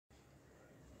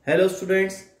Hello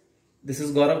students, this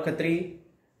is Gaurav Khatri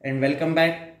and welcome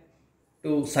back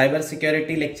to Cyber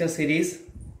Security Lecture Series।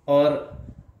 और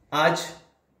आज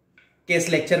के इस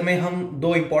lecture में हम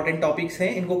दो इम्पॉर्टेंट टॉपिक्स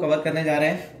हैं, इनको कवर करने जा रहे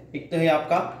हैं। एक तो है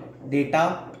आपका डेटा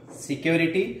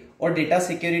सिक्योरिटी, और डेटा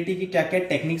सिक्योरिटी की क्या क्या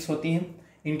टेक्निक्स होती हैं,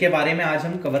 इनके बारे में आज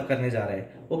हम कवर करने जा रहे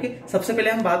हैं। ओके, सबसे पहले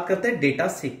हम बात करते हैं डेटा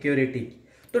सिक्योरिटी की।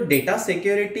 तो डेटा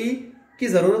सिक्योरिटी की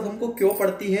जरूरत हमको क्यों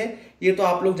पड़ती है, ये तो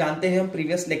आप लोग जानते हैं, हम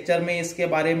प्रीवियस लेक्चर में इसके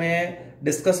बारे में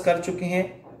डिस्कस कर चुके हैं।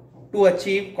 टू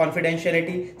अचीव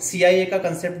कॉन्फिडेंशियलिटी, CIA का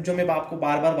कंसेप्ट जो मैं आपको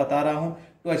बार बार बता रहा हूं,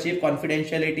 to achieve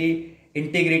confidentiality,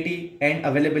 integrity and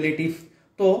availability.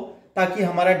 तो ताकि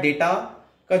हमारा डेटा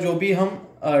का जो भी हम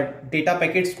डेटा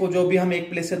पैकेट्स को जो भी हम एक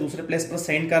प्लेस से दूसरे प्लेस पर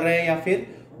सेंड कर रहे हैं या फिर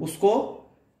उसको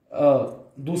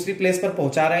दूसरी प्लेस पर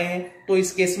पहुंचा रहे हैं, तो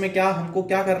इस केस में क्या हमको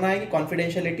क्या करना है कि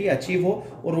कॉन्फिडेंशियलिटी अचीव हो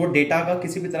और वो डेटा का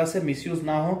किसी भी तरह से मिसयूज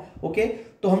ना हो। ओके,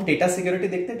 तो हम डेटा सिक्योरिटी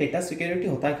देखते हैं। डेटा सिक्योरिटी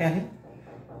होता क्या है?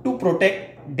 To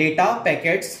protect data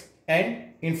packets and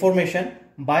information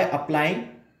by applying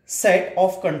set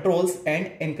of controls end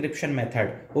encryption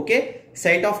method. Okay,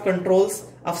 set of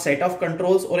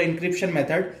controls और एन्क्रिप्शन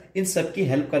मेथड, इन सब की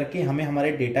हेल्प करके हमें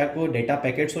हमारे डेटा को, डेटा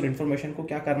पैकेट्स और इंफॉर्मेशन को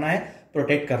क्या करना है,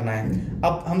 प्रोटेक्ट करना है।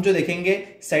 अब हम जो देखेंगे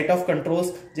सेट ऑफ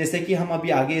कंट्रोल्स, जैसे कि हम अभी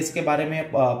आगे इसके बारे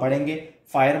में पढ़ेंगे,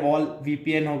 फायरवॉल,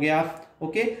 VPN हो गया।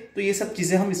 ओके, तो ये सब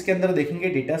चीजें हम इसके अंदर देखेंगे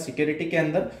डेटा सिक्योरिटी के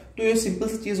अंदर। तो ये सिंपल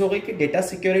सी चीज हो गई कि डेटा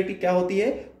सिक्योरिटी क्या होती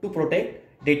है? To protect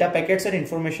data packets and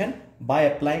information by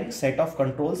applying set of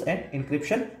controls end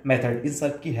encryption method. इन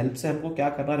सब की हेल्प से हमको क्या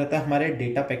करना रहता है, हमारे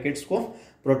डेटा पैकेट्स को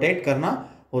प्रोटेक्ट करना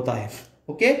होता है।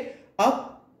 ओके, अब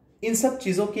इन सब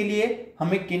चीजों के लिए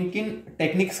हमें किन किन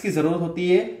टेक्निक्स की जरूरत होती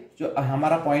है, जो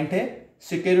हमारा पॉइंट है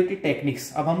सिक्योरिटी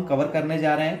टेक्निक्स। अब हम कवर करने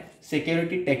जा रहे हैं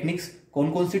सिक्योरिटी टेक्निक्स,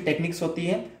 कौन कौन सी टेक्निक्स होती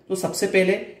हैं। तो सबसे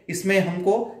पहले इसमें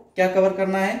हमको क्या कवर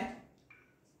करना है?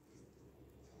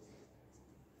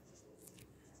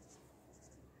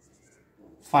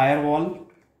 Firewall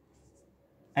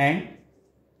and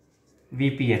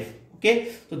VPN। ओके,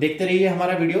 तो देखते रहिए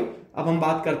हमारा वीडियो। अब हम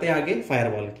बात करते हैं आगे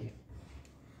फायरवॉल की।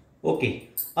 ओके,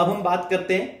 अब हम बात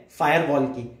करते हैं फायरवॉल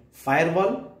की।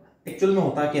 फायरवॉल एक्चुअल में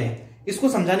होता क्या है, इसको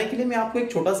समझाने के लिए मैं आपको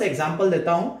एक छोटा सा एग्जांपल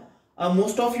देता हूं।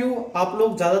 मोस्ट ऑफ यू, आप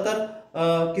लोग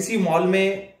ज्यादातर किसी मॉल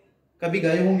में कभी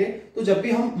गए होंगे, तो जब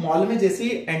भी हम मॉल में जैसे ही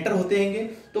एंटर होते हैं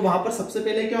तो वहां पर सबसे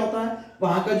पहले क्या होता है,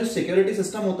 वहां का जो सिक्योरिटी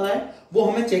सिस्टम होता है वो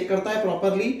हमें चेक करता है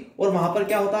प्रॉपरली। और वहां पर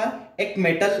क्या होता है, एक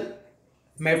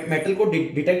मेटल को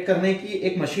डिटेक्ट करने की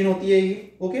एक मशीन होती है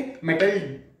ये। ओके, मेटल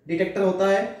डिटेक्टर होता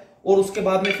है, और उसके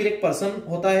बाद में फिर एक पर्सन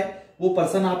होता है, वो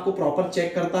पर्सन आपको प्रॉपर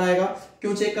चेक करता है।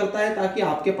 क्यों चेक करता है? ताकि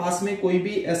आपके पास में कोई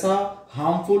भी ऐसा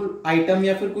हार्मफुल आइटम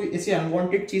या फिर कोई ऐसी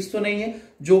अनवांटेड चीज तो नहीं है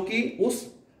जो कि उस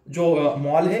जो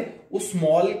मॉल है उस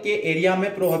मॉल के एरिया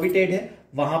में प्रोहिबिटेड है,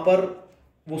 वहां पर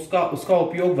उसका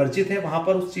उपयोग वर्जित है, वहां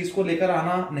पर उस चीज को लेकर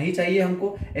आना नहीं चाहिए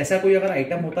हमको। ऐसा कोई अगर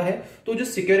आइटम होता है तो जो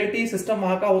सिक्योरिटी सिस्टम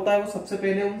वहां का होता है वो सबसे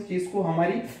पहले उस चीज को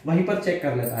हमारी वहीं पर चेक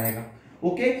कर लेता है।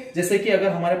 ओके, जैसे कि अगर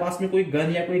हमारे पास में कोई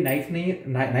गन या कोई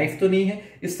नाइफ तो नहीं है,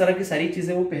 इस तरह की सारी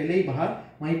चीजें वो पहले ही बाहर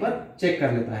वहीं पर चेक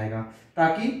कर लेता है,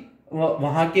 ताकि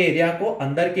वहां के एरिया को,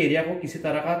 अंदर के एरिया को किसी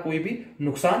तरह का कोई भी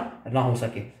नुकसान ना हो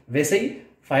सके। वैसे ही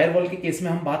फायरवॉल के केस में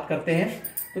हम बात करते हैं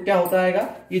तो क्या होता है,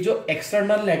 ये जो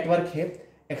एक्सटर्नल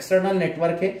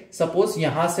नेटवर्क है, सपोज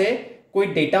यहां से कोई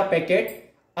डेटा पैकेट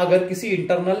अगर किसी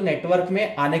इंटरनल नेटवर्क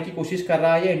में आने की कोशिश कर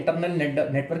रहा है या इंटरनल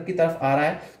नेटवर्क की तरफ आ रहा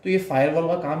है, तो ये फायरवॉल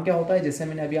का काम क्या होता है, जैसे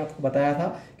मैंने अभी आपको बताया था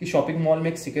कि शॉपिंग मॉल में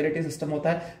एक सिक्योरिटी सिस्टम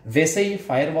होता है, वैसे ही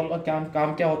फायरवॉल का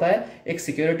काम क्या होता है, एक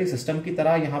सिक्योरिटी सिस्टम की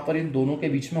तरह यहां पर इन दोनों के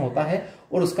बीच में होता है।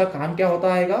 और उसका काम क्या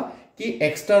होता है कि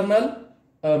एक्सटर्नल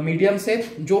मीडियम से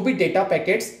जो भी डेटा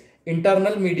पैकेट्स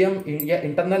इंटरनल मीडियम या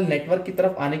इंटरनल नेटवर्क की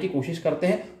तरफ आने की कोशिश करते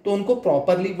हैं, तो उनको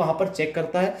प्रॉपरली वहां पर चेक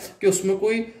करता है कि उसमें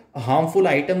कोई हार्मफुल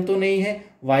आइटम तो नहीं है,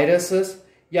 वायरसेस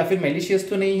या फिर मैलिशियस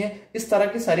तो नहीं है। इस तरह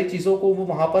की सारी चीजों को वो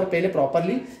वहां पर पहले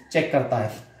प्रॉपरली चेक करता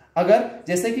है। अगर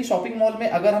जैसे कि शॉपिंग मॉल में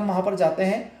अगर हम वहां पर जाते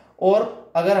हैं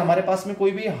और अगर हमारे पास में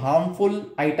कोई भी हार्मफुल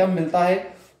आइटम मिलता है,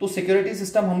 तो सिक्योरिटी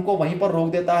सिस्टम हमको वहीं पर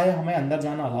रोक देता है, हमें अंदर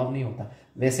जाना अलाउ नहीं होता।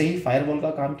 वैसे ही फायरवॉल का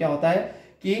काम क्या होता है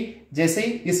कि जैसे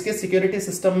ही इसके सिक्योरिटी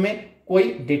सिस्टम में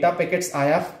कोई डेटा पैकेट्स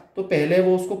आया, तो पहले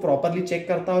वो उसको प्रॉपरली चेक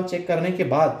करता है, और चेक करने के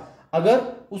बाद अगर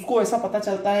उसको ऐसा पता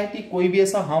चलता है कि कोई भी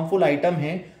ऐसा हार्मफुल आइटम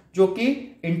है जो कि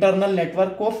इंटरनल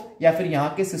नेटवर्क को या फिर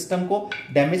यहाँ के सिस्टम को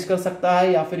डैमेज कर सकता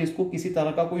है या फिर इसको किसी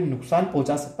तरह का कोई नुकसान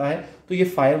पहुंचा सकता है, तो ये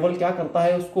फायरवॉल क्या करता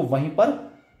है, उसको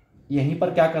यहीं पर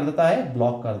क्या कर देता है,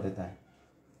 ब्लॉक कर देता है,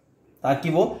 ताकि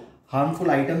वो हार्मफुल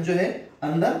आइटम जो है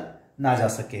अंदर ना जा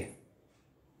सके।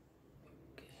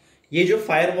 ये जो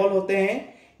फायरवॉल होते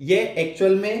हैं ये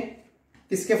एक्चुअल में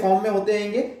किसके फॉर्म में होते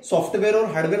हैं? सॉफ्टवेयर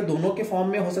और हार्डवेयर दोनों के फॉर्म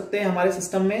में हो सकते हैं हमारे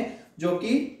सिस्टम में, जो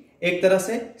कि एक तरह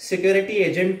से सिक्योरिटी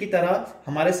एजेंट की तरह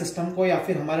हमारे सिस्टम को या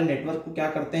फिर हमारे नेटवर्क को क्या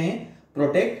करते हैं?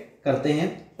 प्रोटेक्ट करते हैं,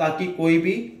 ताकि कोई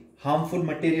भी हार्मफुल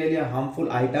मटेरियल या हार्मफुल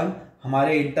आइटम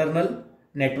हमारे इंटरनल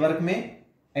नेटवर्क में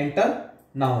एंटर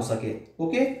ना हो सके।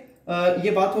 ओके,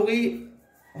 ये बात हो गई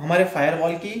हमारे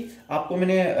फायरवॉल की। आपको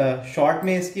मैंने शॉर्ट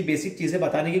में इसकी बेसिक चीजें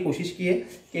बताने की कोशिश की है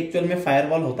कि एक्चुअल में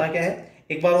फायरवॉल होता क्या है।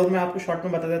 एक बार और मैं आपको शॉर्ट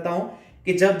में बता देता हूं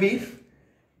कि जब भी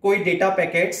कोई डेटा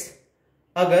पैकेट्स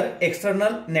अगर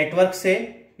एक्सटर्नल नेटवर्क से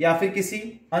या फिर किसी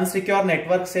अनसिक्योर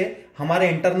नेटवर्क से हमारे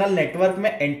इंटरनल नेटवर्क में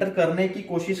एंटर करने की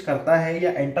कोशिश करता है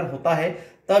या एंटर होता है,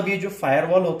 तब ये जो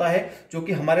फायरवॉल होता है, जो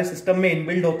कि हमारे सिस्टम में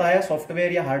इनबिल्ड होता है,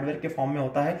 सॉफ्टवेयर या हार्डवेयर के फॉर्म में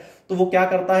होता है, तो वो क्या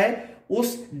करता है?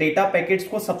 उस डेटा पैकेट्स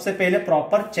को सबसे पहले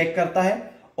प्रॉपर चेक करता है,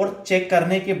 और चेक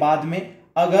करने के बाद में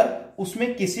अगर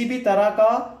उसमें किसी भी तरह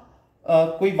का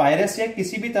कोई वायरस या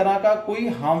किसी भी तरह का कोई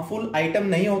हार्मफुल आइटम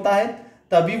नहीं होता है,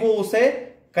 तभी वो उसे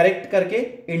करेक्ट करके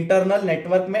इंटरनल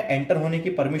नेटवर्क में एंटर होने की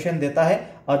परमिशन देता है।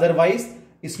 अदरवाइज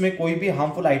इसमें कोई भी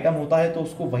हार्मफुल आइटम होता है तो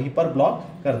उसको वहीं पर ब्लॉक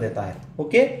कर देता है।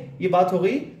 ओके, ये बात हो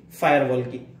गई फायरवॉल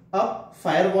की। अब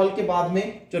फायरवॉल के बाद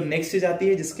में जो नेक्स्ट चीज आती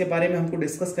है जिसके बारे में हमको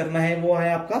डिस्कस करना है, वो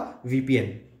है आपका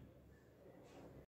वीपीएन।